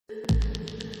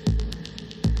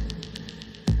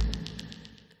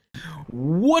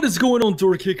What is going on,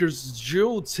 door kickers?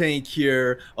 Joe Tank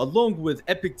here, along with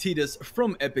Epic Titus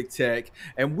from Epic Tech,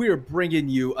 and we're bringing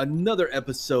you another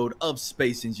episode of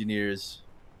Space Engineers.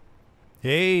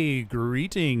 Hey,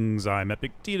 greetings. I'm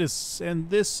Epictetus, and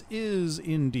this is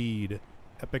indeed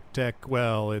Epic Tech.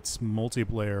 Well, it's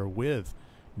multiplayer with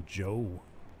Joe.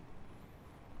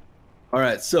 All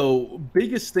right, so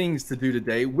biggest things to do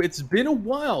today. It's been a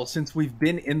while since we've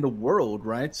been in the world,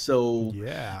 right? So,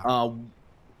 Yeah. uh,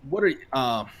 what are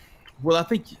well, I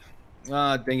think,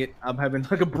 dang it, I'm having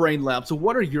like a brain lapse. So,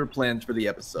 what are your plans for the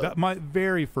episode? My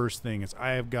very first thing is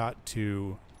I have got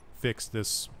to fix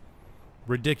this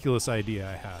ridiculous idea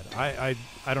I had.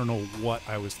 I don't know what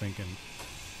I was thinking.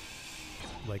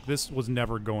 Like, this was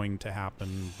never going to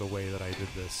happen the way that I did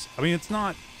this. I mean, it's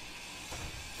not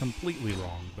completely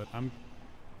wrong, but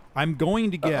I'm going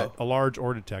to get a large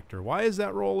ore detector. Why is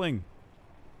that rolling?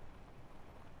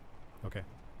 Okay.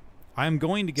 I'm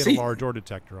going to get a large ore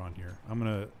detector on here.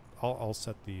 I'll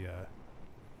set the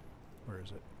where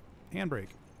is it? Handbrake.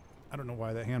 I don't know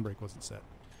why that handbrake wasn't set.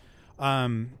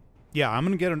 Yeah, I'm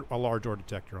gonna get a large ore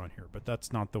detector on here, but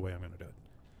that's not the way I'm gonna do it.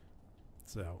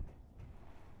 So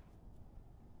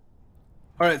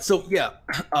All right, so yeah,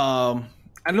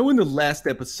 I know in the last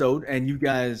episode, and you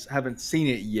guys haven't seen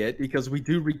it yet because we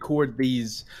do record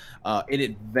these in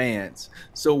advance.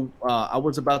 So I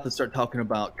was about to start talking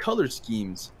about color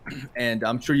schemes, and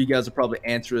I'm sure you guys will probably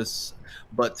answer us.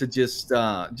 But to just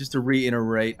to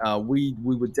reiterate, we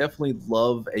would definitely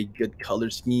love a good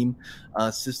color scheme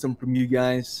system from you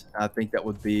guys. I think that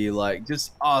would be like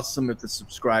just awesome if the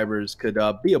subscribers could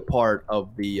be a part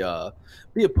of the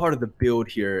build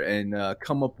here and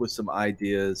come up with some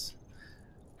ideas.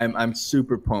 I'm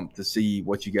super pumped to see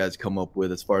what you guys come up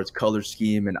with as far as color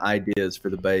scheme and ideas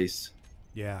for the base.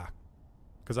 yeah,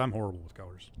 because I'm horrible with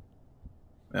colors.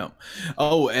 Yeah.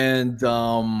 Oh, and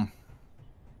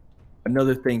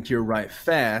another thing here, right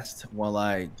fast, while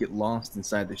I get lost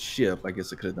inside the ship. I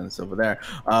guess I could have done this over there.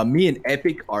 Me and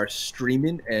Epic are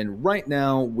streaming, and right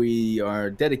now we are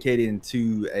dedicated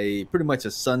to a pretty much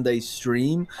a Sunday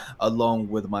stream along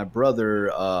with my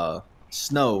brother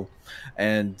Snow,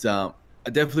 and I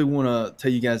definitely want to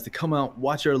tell you guys to come out,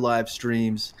 watch our live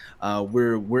streams.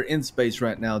 We're in space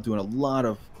right now, doing a lot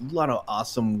of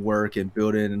awesome work and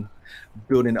building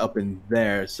up in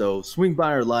there. So swing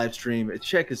by our live stream and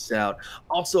check us out.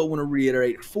 Also, I want to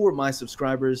reiterate for my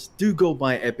subscribers, do go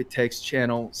by Epic Tech's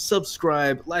channel,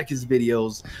 subscribe, like his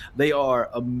videos. They are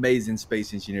amazing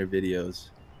space engineer videos.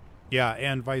 Yeah,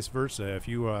 and vice versa. If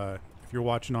you're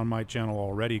watching on my channel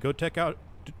already, go check out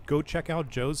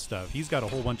Joe's stuff. He's got a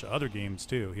whole bunch of other games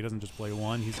too. He doesn't just play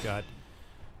one. He's got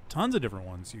tons of different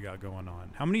ones you got going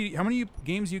on. How many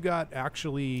games you got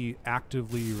actually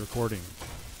actively recording?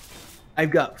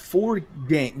 I've got 4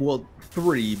 games, well,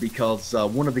 3, because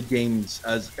one of the games,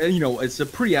 as you know, it's a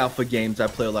pre-alpha games. I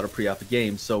play a lot of pre-alpha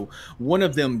games, so one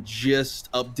of them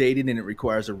just updated and it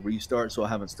requires a restart, so I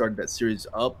haven't started that series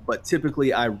up. But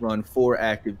typically, I run 4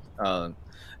 active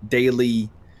daily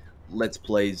Let's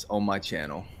Plays on my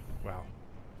channel. Wow,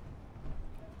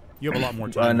 you have a lot more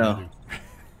time than I do.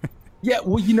 Yeah,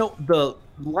 well, you know, the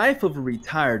life of a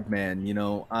retired man. You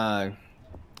know, I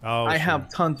have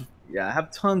tons. Yeah, I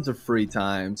have tons of free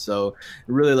time, so it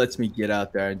really lets me get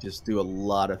out there and just do a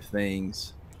lot of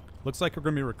things. Looks like we're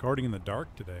going to be recording in the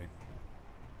dark today.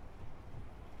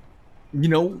 You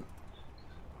know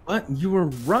what? You were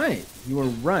right. You were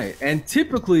right. And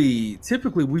typically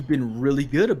we've been really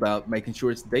good about making sure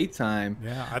it's daytime.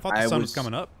 Yeah, I thought the sun was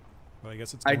coming up, but I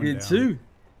guess it's going down. Too.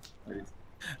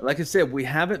 Like I said, we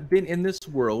haven't been in this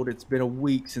world. It's been a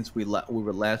week since we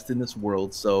were last in this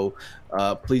world, so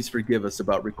please forgive us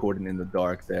about recording in the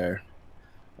dark there.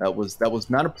 That was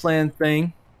not a planned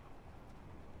thing.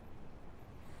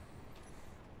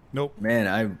 Nope. Man,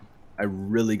 I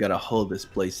really got to hull this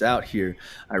place out here.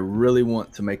 I really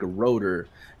want to make a rotor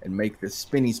and make this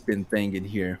spinny spin thing in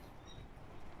here.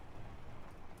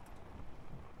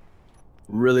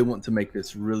 Really want to make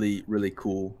this really, really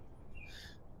cool.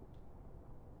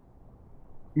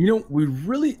 You know, we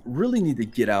really need to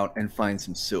get out and find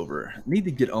some silver. Need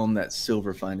to get on that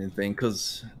silver finding thing,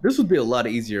 because this would be a lot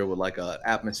easier with like a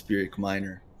atmospheric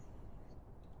miner.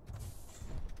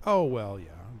 Oh, well,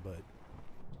 yeah, but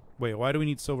wait, why do we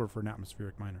need silver for an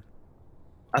atmospheric miner?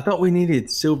 I thought we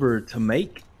needed silver to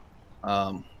make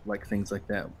like things like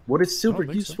that. What is silver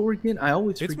used for again? I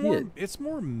always forget. It's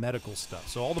more medical stuff.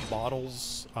 So all the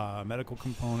bottles, medical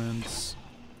components,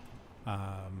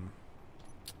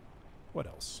 what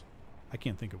else? I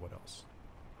can't think of what else.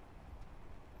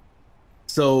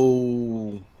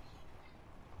 So,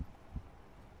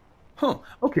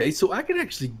 okay. So I could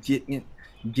actually get in.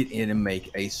 get in and make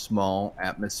a small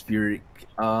atmospheric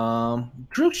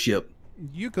drill ship.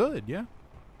 You could, yeah.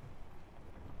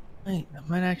 I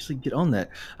might actually get on that.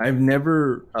 I've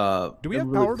never Do we never have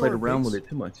really power to played our around with base? it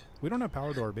too much. We don't have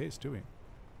power to our base, do we?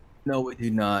 No, we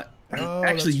do not. Oh,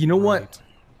 Actually, that's you know what? right.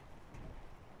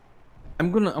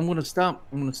 I'm gonna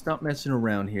stop messing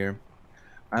around here.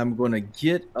 I'm gonna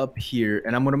get up here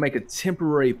and I'm gonna make a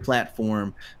temporary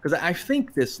platform because I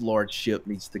think this large ship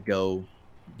needs to go.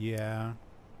 Yeah.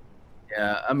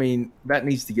 Yeah, I mean that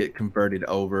needs to get converted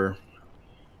over.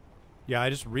 Yeah, I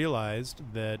just realized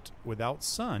that without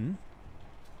sun,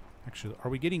 actually, are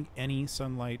we getting any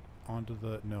sunlight onto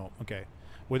the... No, okay.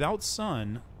 Without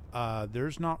sun,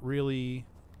 there's not really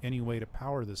any way to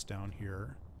power this down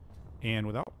here. And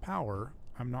without power,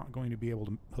 I'm not going to be able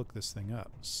to hook this thing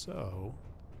up. So,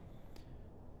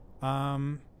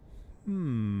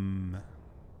 hmm.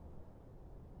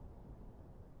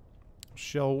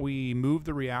 Shall we move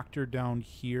the reactor down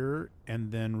here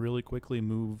and then really quickly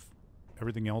move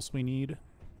everything else we need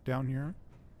down here?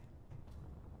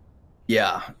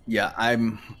 Yeah, yeah.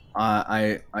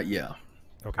 Yeah.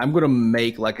 Okay. I'm gonna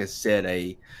make, like I said,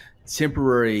 a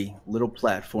temporary little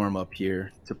platform up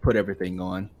here to put everything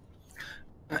on,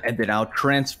 and then I'll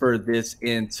transfer this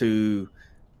into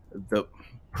the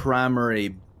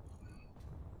primary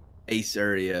base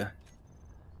area.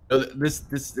 So this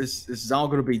is all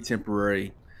going to be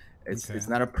temporary. Okay. It's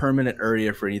not a permanent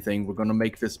area for anything. We're going to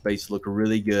make this base look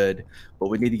really good, but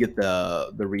we need to get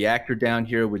the reactor down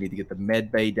here. We need to get the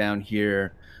med bay down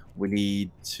here. We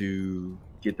need to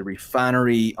get the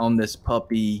refinery on this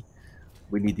puppy.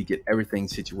 We need to get everything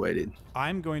situated.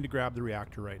 I'm going to grab the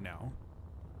reactor right now.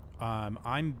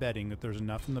 I'm betting that there's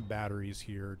enough in the batteries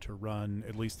here to run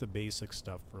at least the basic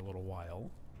stuff for a little while.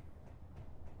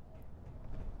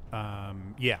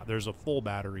 Yeah, there's a full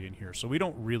battery in here, so we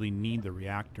don't really need the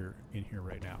reactor in here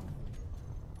right now.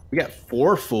 We got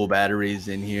 4 full batteries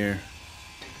in here.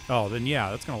 Oh, then yeah,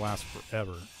 that's going to last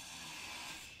forever.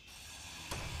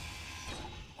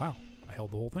 Wow, I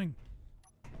held the whole thing.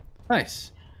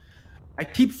 Nice. I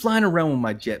keep flying around with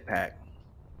my jetpack.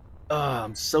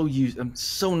 I'm so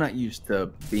not used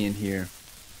to being here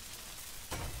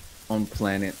on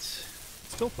planets.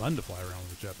 It's still fun to fly around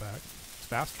with a jetpack. It's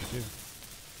faster too.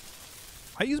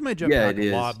 I use my Yeah, jetpack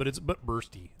it a lot, is. but it's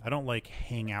bursty. I don't like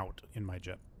hang out in my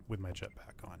jet with my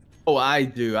jetpack on. Oh, I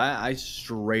do. I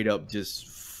straight up just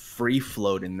free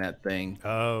float in that thing.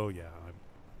 Oh yeah,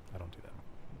 I don't do that.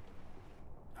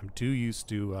 I'm too used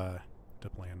to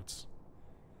planets.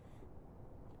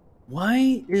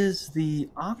 Why is the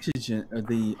oxygen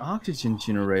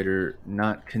generator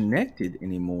not connected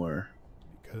anymore?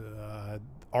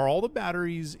 Are all the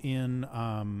batteries in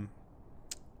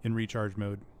recharge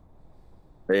mode?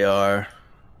 They are.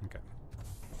 Okay,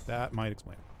 that might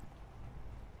explain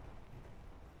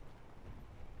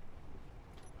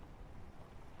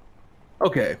it.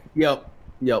 Okay. Yep.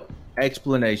 Yep.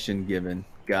 Explanation given.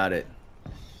 Got it.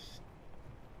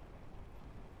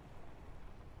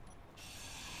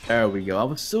 There we go. I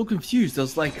was so confused. I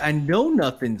was like, I know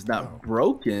nothing's not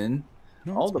broken.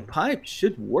 No, All it's the fine. pipes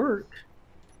should work.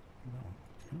 No.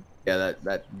 Yeah,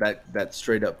 that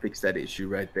straight up fixed that issue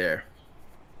right there.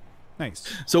 Nice.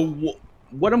 So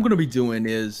what I'm going to be doing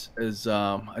is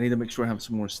I need to make sure I have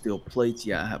some more steel plates.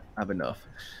 Yeah, I have enough.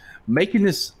 Making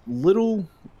this little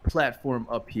platform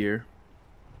up here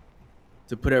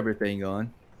to put everything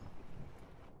on,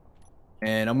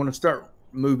 and I'm going to start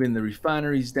moving the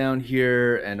refineries down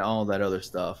here and all that other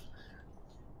stuff.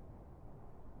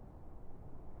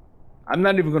 I'm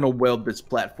not even going to weld this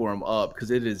platform up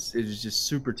because it is just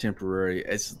super temporary.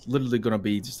 It's literally going to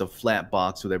be just a flat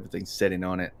box with everything sitting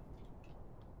on it.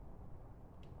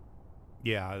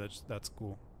 Yeah, that's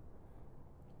cool.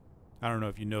 I don't know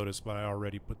if you noticed, but I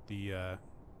already put the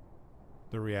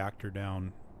reactor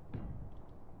down,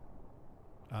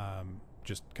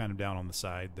 just kind of down on the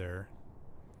side there.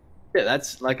 Yeah,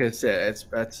 that's like I said,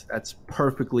 that's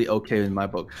perfectly okay in my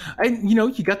book. And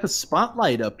you got the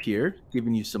spotlight up here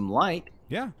giving you some light.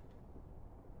 Yeah.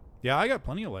 Yeah, I got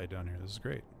plenty of light down here. This is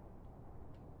great.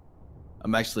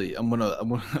 I'm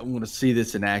gonna see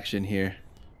this in action here.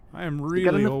 I am You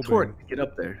got really enough hoping. torque to get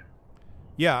up there.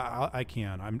 Yeah, I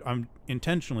can. I'm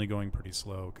intentionally going pretty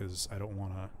slow because I don't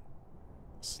want to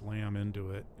slam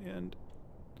into it, and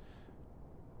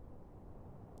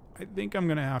I think I'm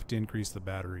gonna have to increase the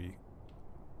battery.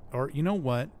 Or you know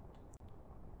what?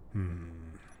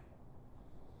 Darn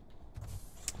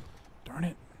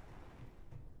it.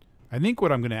 I think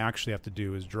what I'm gonna actually have to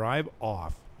do is drive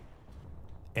off,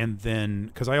 and then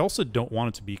because I also don't want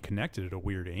it to be connected at a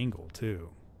weird angle too.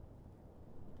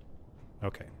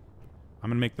 Okay. I'm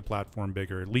going to make the platform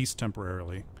bigger, at least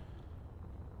temporarily.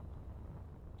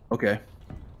 Okay.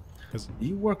 'Cause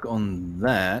You work on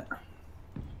that.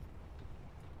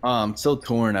 I'm so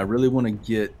torn. I really want to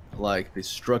get like the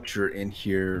structure in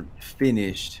here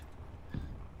finished,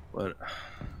 but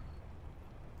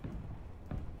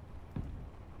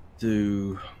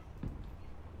do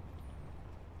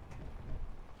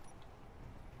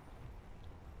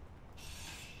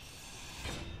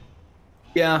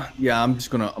yeah, I'm just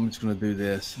gonna do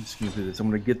this. I'm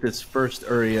gonna get this first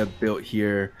area built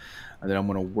here, and then I'm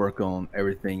gonna work on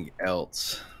everything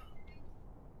else.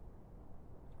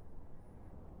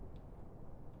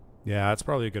 yeah, that's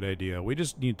probably a good idea. We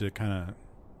just need to kind of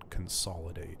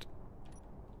consolidate.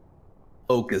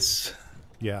 Focus.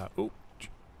 Yeah. Oh.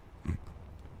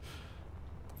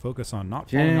 Focus on not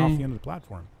falling off Okay. the end of the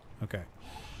platform. Okay.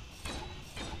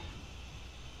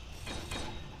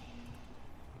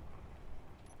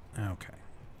 Okay.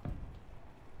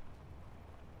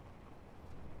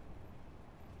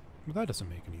 Well, that doesn't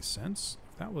make any sense.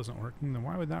 If that wasn't working, then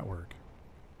why would that work?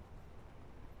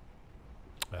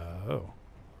 Oh.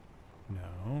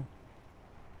 No.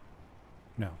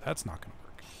 No, that's not going to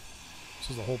work.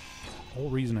 This is the whole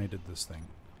reason I did this thing.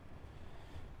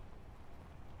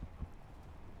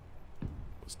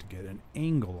 Was to get an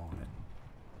angle on it.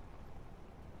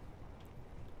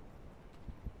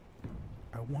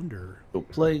 I wonder... Steel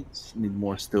plates. Need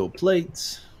more steel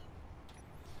plates.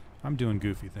 I'm doing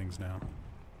goofy things now.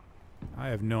 I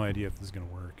have no idea if this is going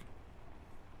to work.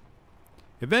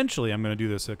 Eventually, I'm going to do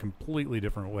this a completely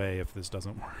different way if this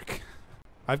doesn't work.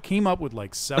 I've came up with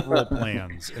like several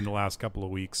plans in the last couple of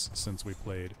weeks since we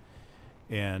played.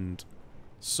 And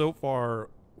so far,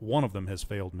 one of them has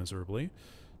failed miserably.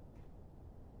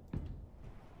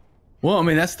 Well, I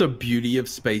mean, that's the beauty of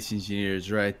Space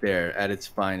Engineers right there at its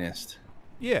finest.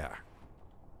 Yeah.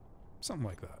 Something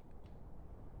like that.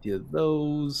 Yeah,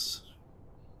 those.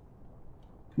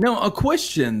 Now, a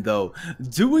question though: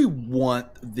 do we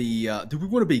want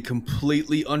to be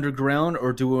completely underground,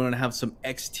 or do we want to have some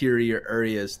exterior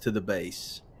areas to the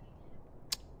base?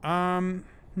 That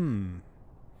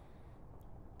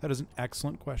is an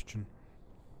excellent question.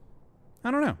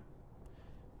 I don't know.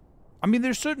 I mean,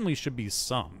 there certainly should be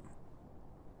some,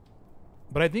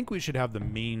 but I think we should have the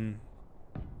main.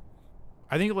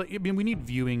 I think, like, I mean, we need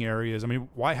viewing areas. I mean,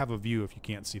 why have a view if you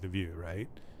can't see the view, right?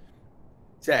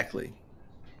 Exactly.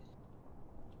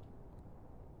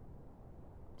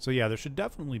 So yeah, there should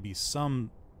definitely be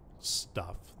some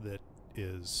stuff that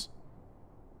is...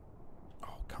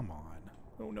 Oh, come on.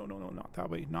 Oh, no, no, no, not that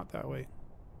way, not that way.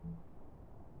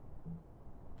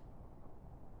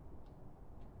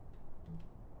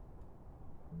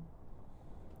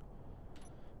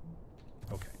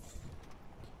 Okay.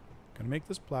 Gonna make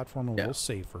this platform a little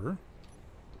safer.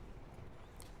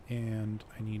 And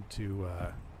I need to...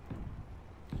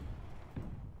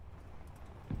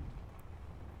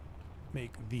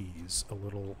 make these a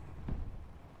little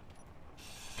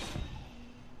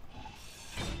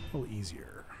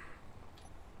easier.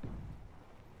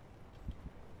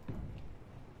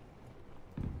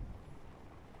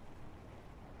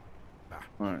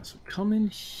 All right, so come in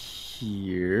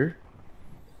here.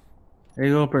 Hey,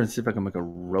 go up there and see if I can make a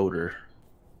rotor.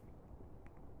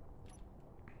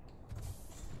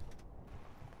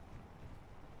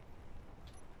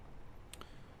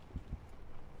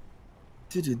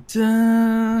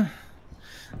 Da-da-da.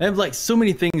 I have like so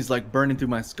many things like burning through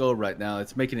my skull right now.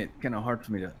 It's making it kind of hard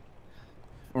for me to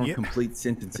form complete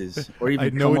sentences, or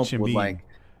even come up with like,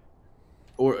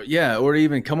 or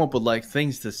even come up with like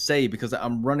things to say, because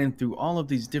I'm running through all of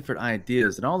these different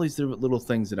ideas and all these different little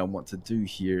things that I want to do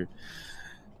here.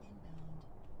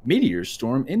 Meteor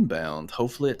storm inbound.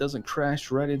 Hopefully it doesn't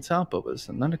crash right on top of us.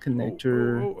 Another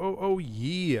connector. Oh,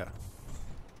 yeah.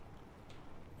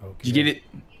 Okay. Did you get it?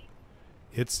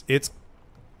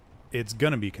 It's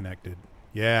gonna be connected.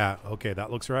 Yeah, okay,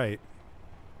 that looks right.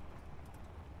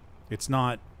 It's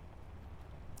not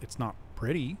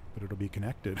pretty, but it'll be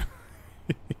connected.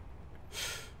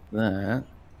 That.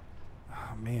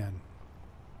 Oh man.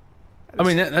 I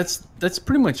mean, that's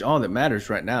pretty much all that matters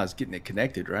right now is getting it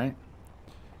connected, right?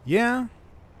 Yeah.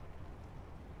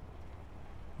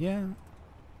 Yeah.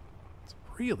 It's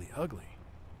really ugly.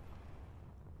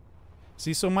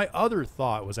 See, so my other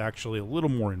thought was actually a little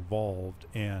more involved,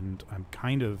 and I'm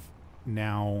kind of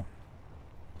now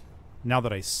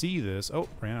that I see this... Oh,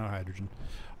 ran out of hydrogen.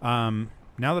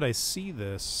 Now that I see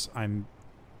this, I'm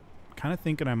kind of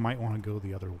thinking I might want to go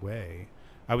the other way.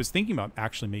 I was thinking about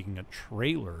actually making a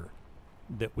trailer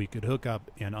that we could hook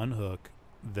up and unhook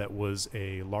that was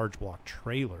a large block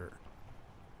trailer.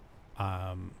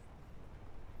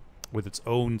 with its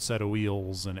own set of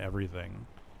wheels and everything.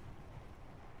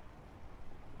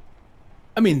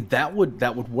 I mean, that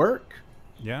would work.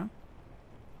 Yeah, it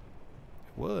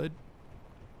would.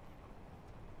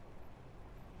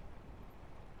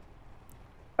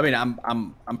 I mean,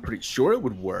 I'm pretty sure it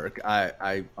would work.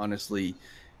 I honestly.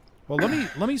 Well,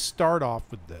 let me start off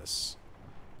with this,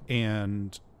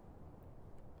 and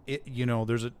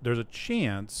there's a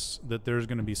chance that there's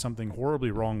going to be something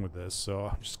horribly wrong with this. So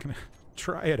I'm just gonna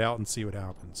try it out and see what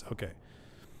happens. Okay,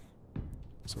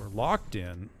 so we're locked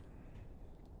in,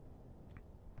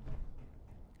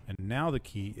 and now the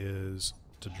key is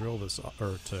to drill this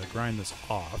or to grind this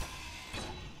off.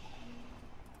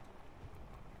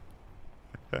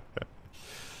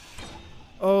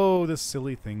 Oh, the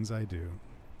silly things I do.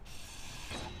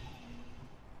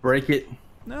 Break it.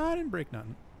 No, I didn't break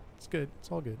nothing. It's good.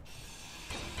 It's all good.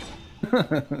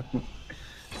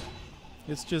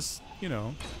 It's just,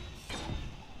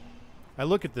 I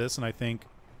look at this and I think,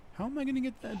 how am I going to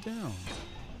get that down?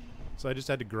 So I just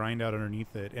had to grind out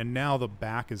underneath it. And now the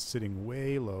back is sitting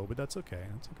way low, but that's okay.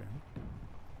 That's okay.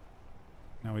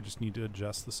 Now we just need to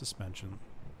adjust the suspension.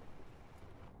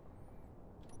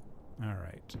 All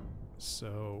right.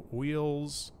 So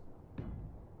wheels,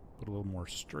 put a little more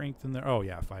strength in there. Oh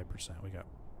yeah, 5%. We got.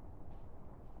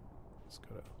 Let's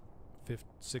go to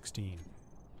 16.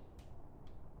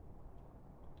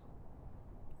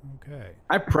 Okay.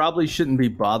 I probably shouldn't be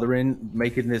bothering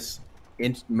making this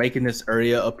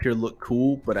area up here look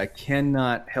cool, but I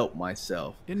cannot help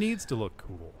myself. It needs to look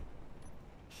cool.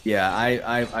 Yeah,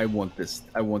 I want this.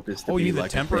 I want this to be you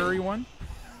like the temporary one?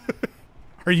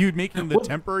 Are you making the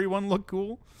temporary one look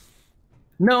cool?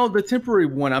 No, the temporary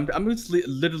one. I'm just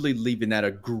literally leaving that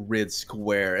a grid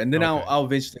square, and then Okay. I'll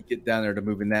eventually get down there to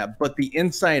moving that. But the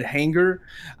inside hangar,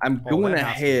 I'm going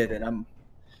ahead and I'm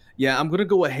gonna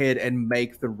go ahead and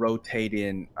make the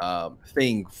rotating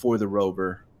thing for the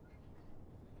rover.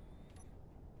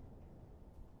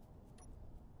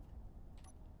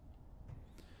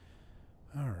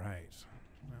 All right.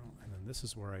 Well, and then this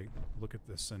is where I look at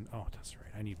this and oh, that's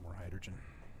right. I need more hydrogen.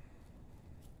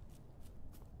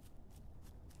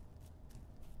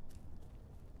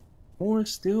 More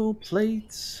steel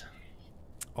plates.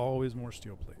 Always more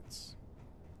steel plates.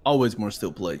 Always more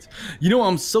steel plates.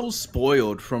 I'm so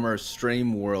spoiled from our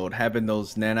stream world having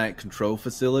those nanite control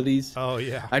facilities. Oh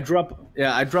yeah. I drop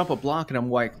a block and I'm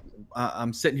like,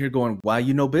 I'm sitting here going, why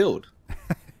you no build?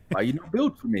 Why you no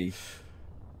build for me?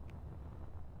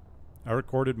 I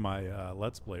recorded my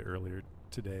Let's Play earlier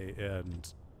today,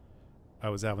 and I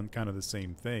was having kind of the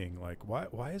same thing. Like,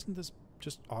 why isn't this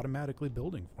just automatically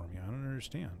building for me? I don't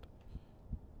understand.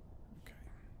 Okay.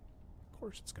 Of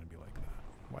course it's going to be like that.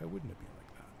 Why wouldn't it be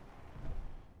like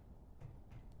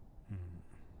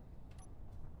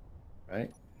that?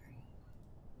 Right?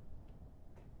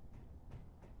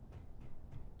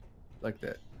 Like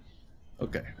that.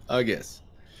 Okay, I guess.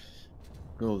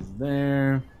 Goes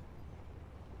there.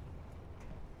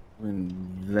 And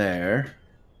there.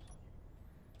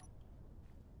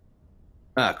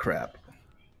 Ah, crap.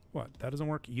 What? That doesn't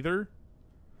work either?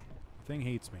 The thing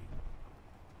hates me.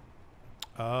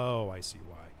 Oh, I see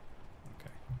why. Okay.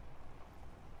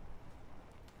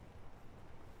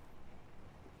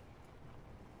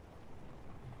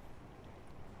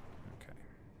 Okay.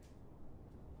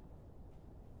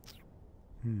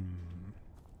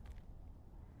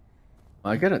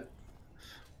 I gotta.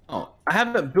 Oh, I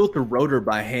haven't built a rotor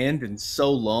by hand in so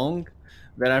long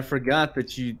that I forgot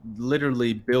that you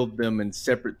literally build them in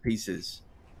separate pieces.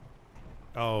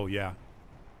 Oh, yeah.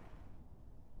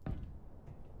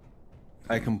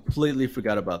 I completely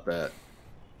forgot about that.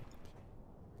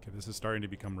 Okay, this is starting to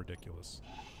become ridiculous.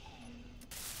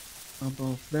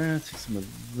 Above there, take some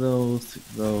of those, take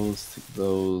those, take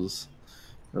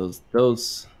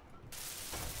those.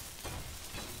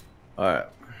 Alright.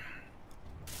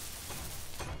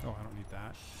 Oh, I don't need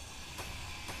that.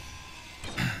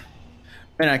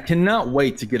 And I cannot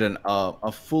wait to get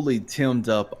a fully timed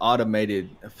up automated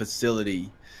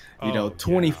facility.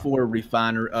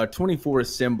 24 24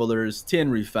 assemblers,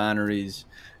 10 refineries,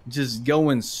 just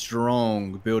going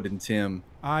strong building Tim.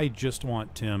 I just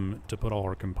want Tim to put all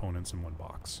our components in one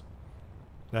box.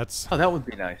 Oh, that would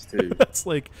be nice too. That's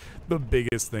like the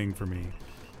biggest thing for me.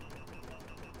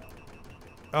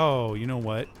 Oh, you know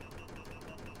what?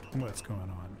 What's going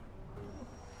on?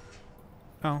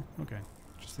 Oh, okay.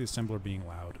 Just the assembler being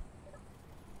loud.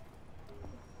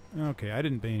 Okay, I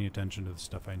didn't pay any attention to the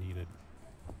stuff I needed.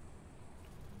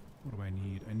 What do I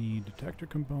need? I need detector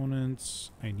components.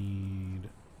 I'm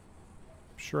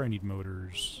sure I need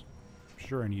motors. I'm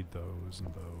sure I need those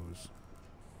and those.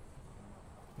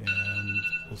 And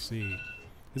we'll see.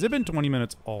 Has it been 20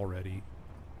 minutes already?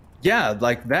 Yeah,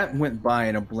 like that went by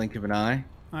in a blink of an eye.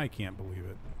 I can't believe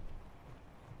it.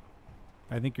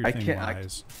 I think your I thing can't.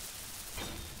 lies.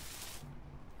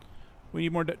 We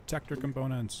need more detector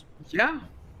components. Yeah,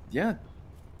 yeah.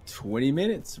 20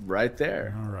 minutes right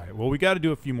there. All right. Well, we got to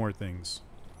do a few more things.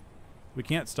 We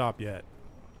can't stop yet.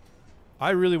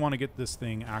 I really want to get this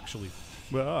thing actually.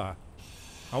 I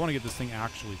want to get this thing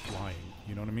actually flying.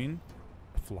 You know what I mean?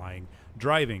 Flying,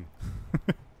 driving.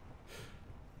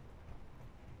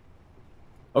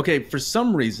 Okay, for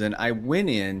some reason I went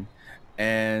in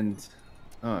and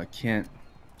I can't.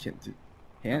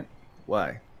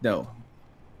 Why? No.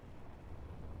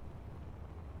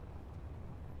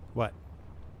 What?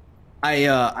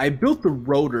 I built the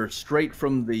rotor straight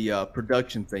from the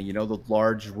production thing, you know, the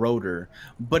large rotor,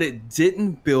 but it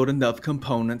didn't build enough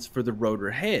components for the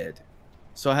rotor head.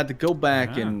 So I had to go back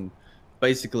Ah. and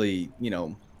basically, you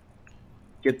know,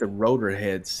 get the rotor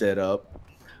head set up.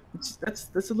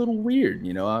 That's a little weird,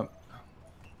 you know.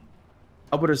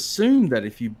 I would assume that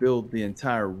if you build the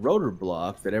entire rotor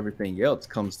block, that everything else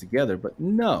comes together, but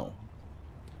no.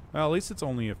 Well, at least it's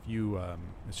only a few.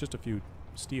 It's just a few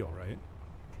steel, right?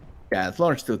 Yeah, it's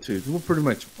large steel tubes. We're pretty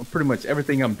much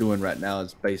everything I'm doing right now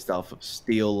is based off of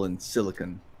steel and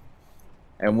silicon,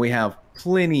 and we have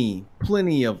plenty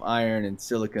of iron and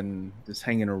silicon just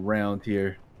hanging around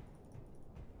here.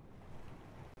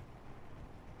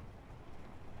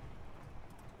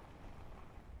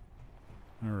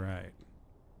 All right.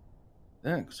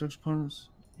 Yeah, construction components,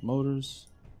 motors.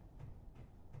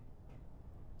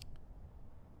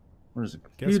 What is it?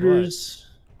 Guess Computers.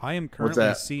 what? I am What's currently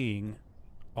that? seeing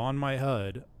on my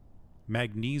HUD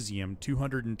magnesium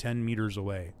 210 meters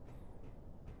away.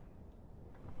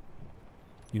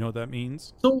 You know what that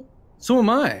means? So am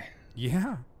I.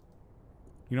 Yeah.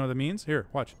 You know what that means? Here,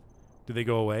 watch. Did they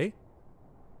go away?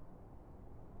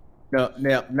 No,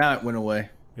 now it went away.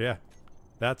 Yeah.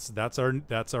 That's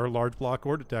our large block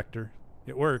ore detector.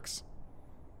 It works.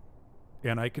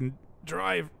 And I can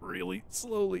drive really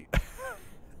slowly.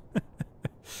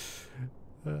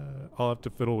 I'll have to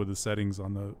fiddle with the settings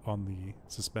on the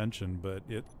suspension, but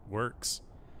it works.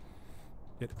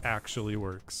 It actually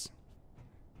works.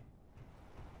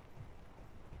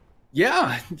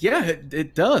 Yeah,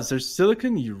 it does. There's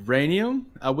silicon, uranium.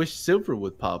 I wish silver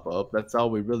would pop up. That's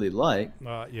all we really like.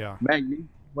 Yeah. Magnesium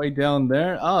way down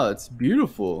there. Oh, it's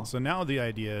beautiful. So now the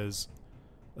idea is,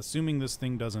 assuming this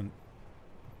thing doesn't,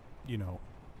 you know,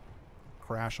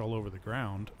 crash all over the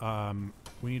ground,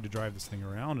 we need to drive this thing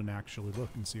around and actually look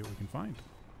and see what we can find.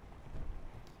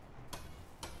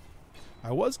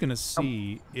 I was going to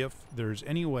see if there's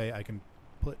any way I can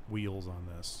put wheels on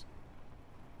this.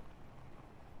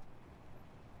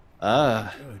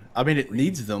 I mean, it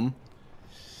needs them.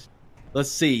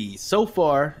 Let's see. So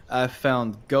far, I've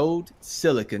found gold,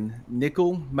 silicon,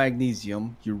 nickel,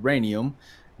 magnesium, uranium,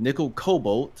 nickel,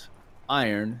 cobalt,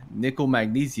 iron, nickel,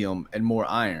 magnesium, and more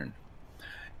iron.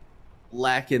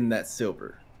 Lacking that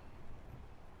silver.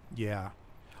 Yeah.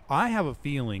 I have a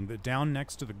feeling that down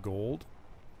next to the gold,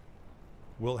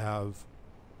 we'll have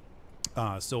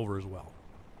silver as well.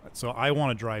 So I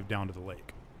want to drive down to the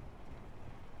lake.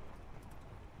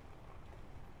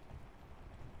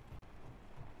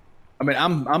 I mean,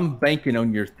 I'm banking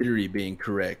on your theory being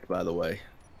correct, by the way.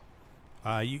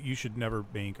 You should never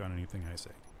bank on anything I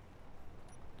say.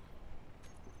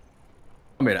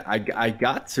 I mean, I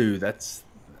got to. That's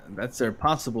their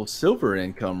possible silver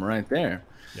income right there.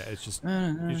 Yeah, it's just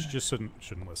you just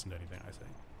shouldn't listen to anything I say.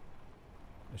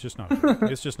 It's just not.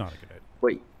 It's just not a good idea.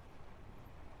 Wait,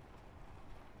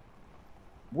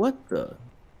 what the?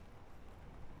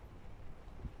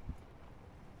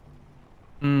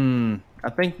 I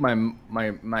think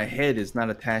my head is not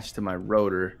attached to my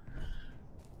rotor.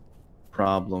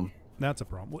 Problem. That's a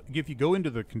problem. If you go into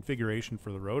the configuration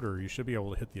for the rotor, you should be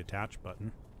able to hit the attach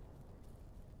button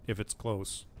if it's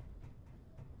close.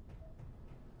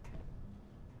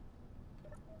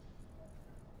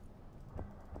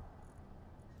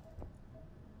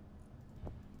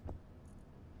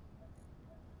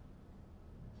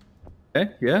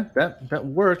 Okay, yeah, that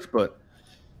works, but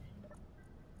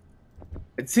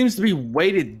it seems to be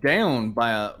weighted down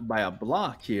by a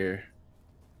block here.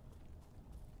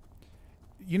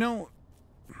 You know,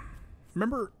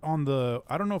 remember on the,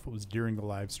 I don't know if it was during the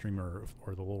live stream or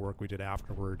the little work we did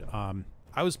afterward,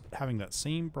 I was having that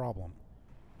same problem.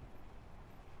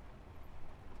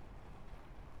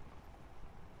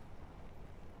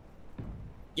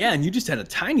 Yeah, and you just had a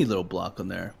tiny little block on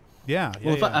there. Yeah.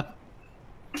 Well, Yeah,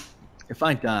 if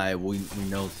I die, we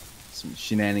know some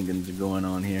shenanigans are going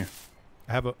on here.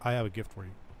 I have a gift for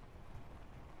you.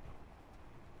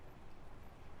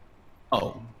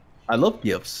 Oh, I love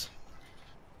gifts.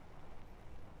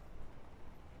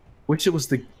 Wish it was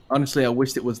the honestly, I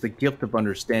wished it was the gift of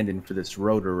understanding for this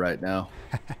rotor right now.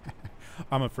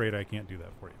 I'm afraid I can't do that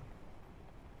for you.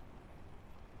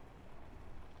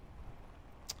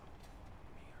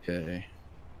 Okay.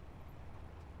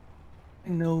 I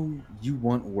know you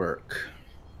want work.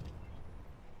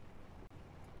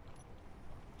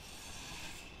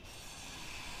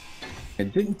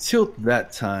 It didn't tilt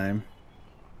that time.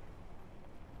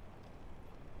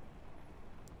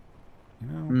 You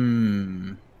know?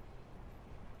 Hmm.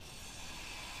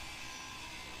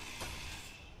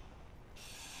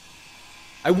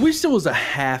 I wish there was a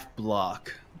half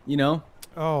block, you know?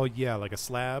 Oh, yeah, like a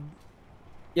slab.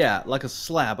 Yeah, like a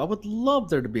slab. I would love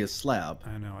there to be a slab.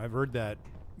 I know. I've heard that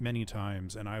many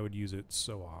times, and I would use it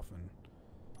so often.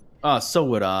 So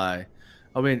would I.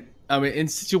 I mean, in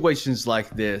situations like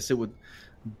this, it would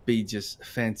be just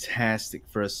fantastic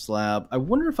for a slab. I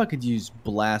wonder if I could use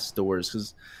blast doors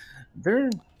because they're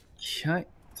kind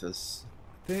of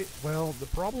Well, the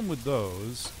problem with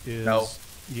those no. is,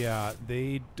 yeah,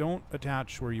 they don't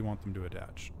attach where you want them to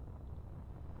attach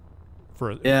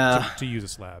for Yeah, to use a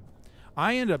slab.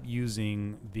 I end up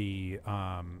using the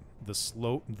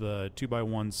slope, the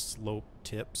 2x1 slope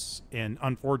tips, and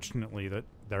unfortunately, that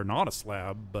they're not a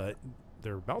slab, but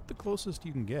they're about the closest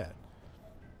you can get.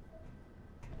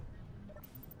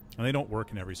 And they don't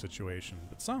work in every situation,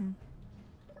 but some.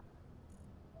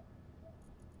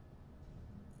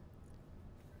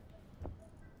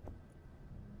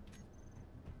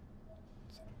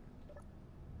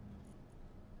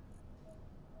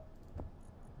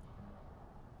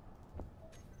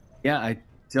 yeah. I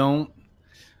don't.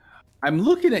 I'm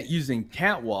looking at using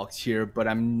catwalks here, but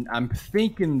I'm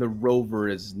thinking the rover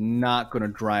is not going to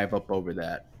drive up over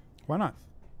that. Why not?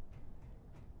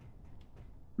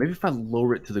 Maybe if I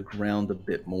lower it to the ground a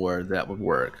bit more, that would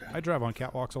work. I drive on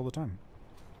catwalks all the time.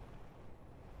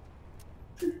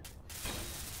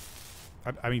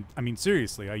 I mean,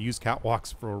 seriously, I use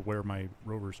catwalks for where my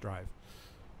rovers drive.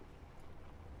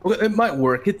 Well, it might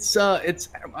work. I'm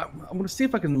going to see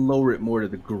if I can lower it more to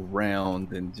the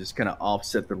ground and just kind of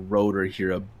offset the rotor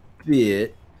here a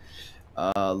bit.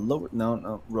 Lower,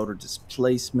 no, rotor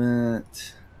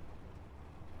displacement.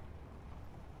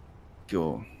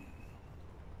 Go.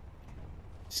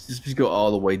 Just go all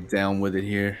the way down with it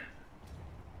here.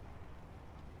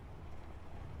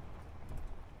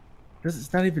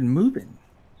 It's not even moving.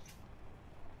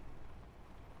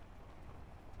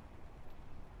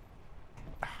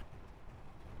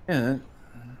 Yeah.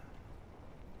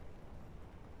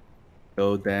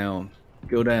 Go down.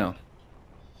 Go down.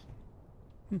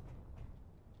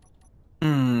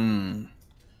 Hmm.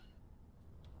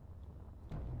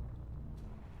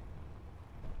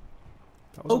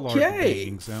 That was a large Okay.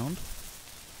 banging sound.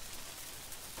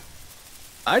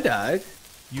 I died.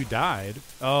 You died?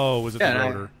 Oh, was it the Yeah.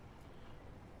 rotor?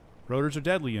 Rotors are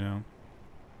deadly, you know.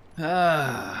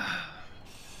 Ah.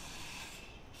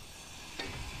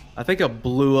 I think I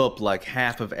blew up like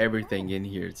half of everything in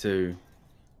here too.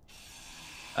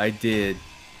 I did.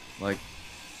 Like,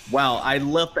 wow, I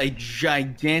left a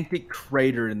gigantic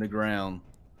crater in the ground.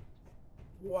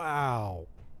 Wow.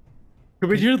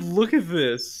 Come here, look at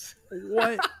this.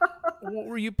 What? What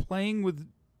were you playing with?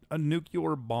 A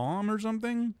nuclear bomb or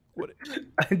something? What?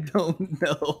 I don't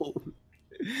know.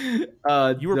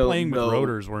 You were Don't playing with know.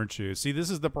 rotors, weren't you? See, this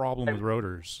is the problem with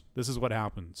rotors. This is what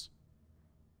happens.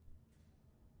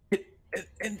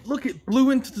 And look, it blew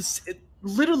into the.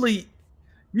 Literally,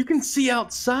 you can see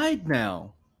outside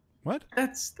now. What?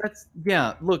 That's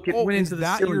yeah. Look, it Oh, went is into the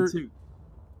that ceiling your... too.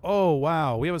 Oh,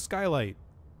 wow. We have a skylight.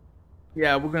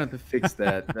 Yeah, we're gonna have to fix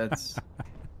that. That's.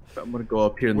 I'm gonna go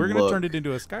up here and We're going to look. turn it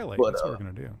into a skylight. But That's what we're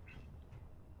going to do.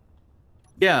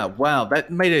 yeah, wow,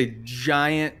 that made a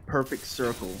giant perfect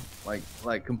circle,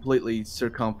 like completely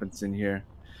circumference in here.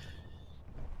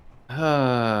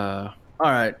 All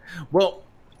right. Well,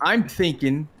 I'm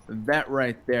thinking that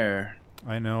right there.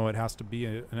 I know it has to be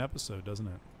an episode, doesn't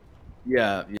it?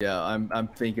 Yeah, yeah. I'm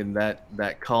thinking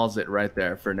that calls it right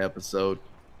there for an episode.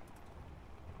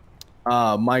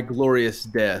 My glorious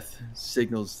death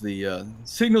signals the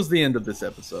end of this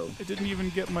episode. I didn't even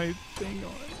get my thing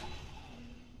on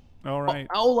it. All right.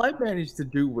 All I managed to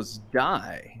do was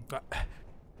die.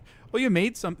 Well, you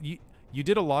made some... You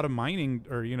did a lot of mining,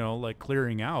 or, you know, like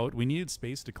clearing out. We needed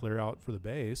space to clear out for the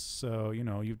base, so, you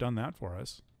know, you've done that for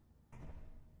us.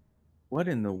 What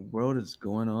in the world is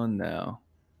going on now?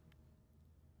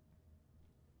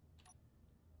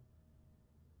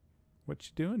 What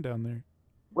you doing down there?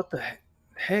 What the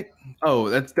heck? Oh,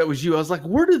 that was you. I was like,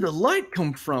 where did the light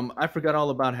come from? I forgot all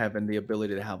about having the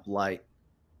ability to have light.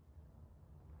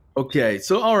 Okay,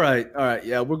 so all right,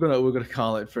 yeah, we're gonna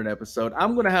call it for an episode.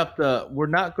 I'm gonna have to. We're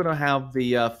not gonna have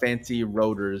the fancy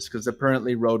rotors because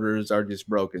apparently rotors are just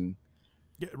broken.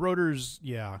 Yeah, rotors,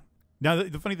 yeah. Now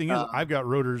the funny thing is, Uh, I've got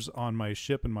rotors on my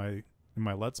ship in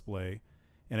my Let's Play,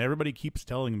 and everybody keeps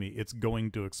telling me it's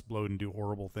going to explode and do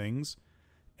horrible things,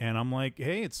 and I'm like,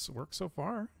 hey, it's worked so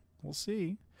far. We'll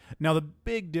see. Now the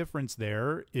big difference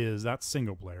there is that's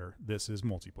single player. This is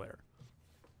multiplayer.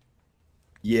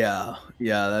 yeah,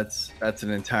 yeah, that's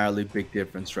an entirely big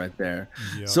difference right there.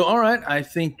 Yep, So all right, I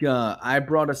think I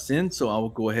brought us in, so I will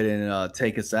go ahead and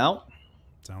take us out.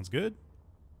 sounds good.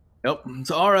 Yep.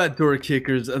 So, all right, door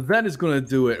kickers, that is going to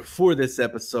do it for this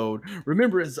episode.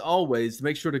 Remember, as always,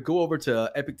 make sure to go over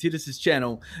to Epictetus's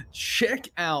channel, check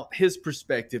out his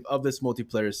perspective of this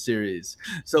multiplayer series.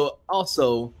 So,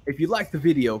 also, if you like the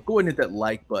video, go and hit that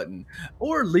like button,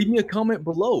 or leave me a comment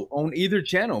below on either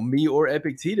channel, me or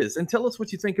Epictetus, and tell us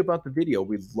what you think about the video.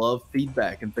 We love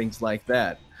feedback and things like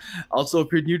that. Also,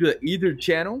 if you're new to either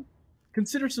channel,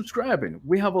 consider subscribing.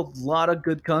 We have a lot of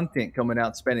good content coming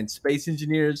out spanning space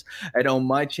engineers, and on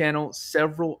my channel,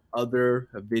 several other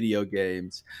video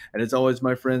games. And as always,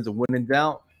 my friends, when in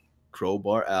doubt,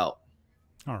 crowbar out.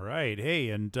 All right, hey,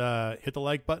 and hit the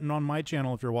like button on my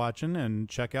channel if you're watching, and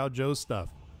check out Joe's stuff.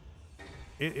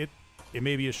 It it, it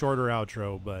may be a shorter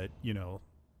outro, but you know,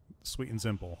 sweet and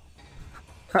simple.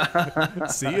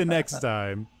 See you next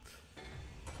time.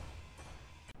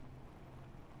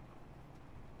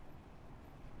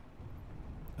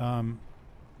 Um,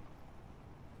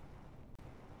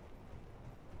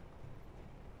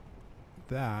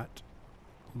 that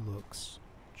looks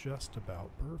just about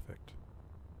perfect.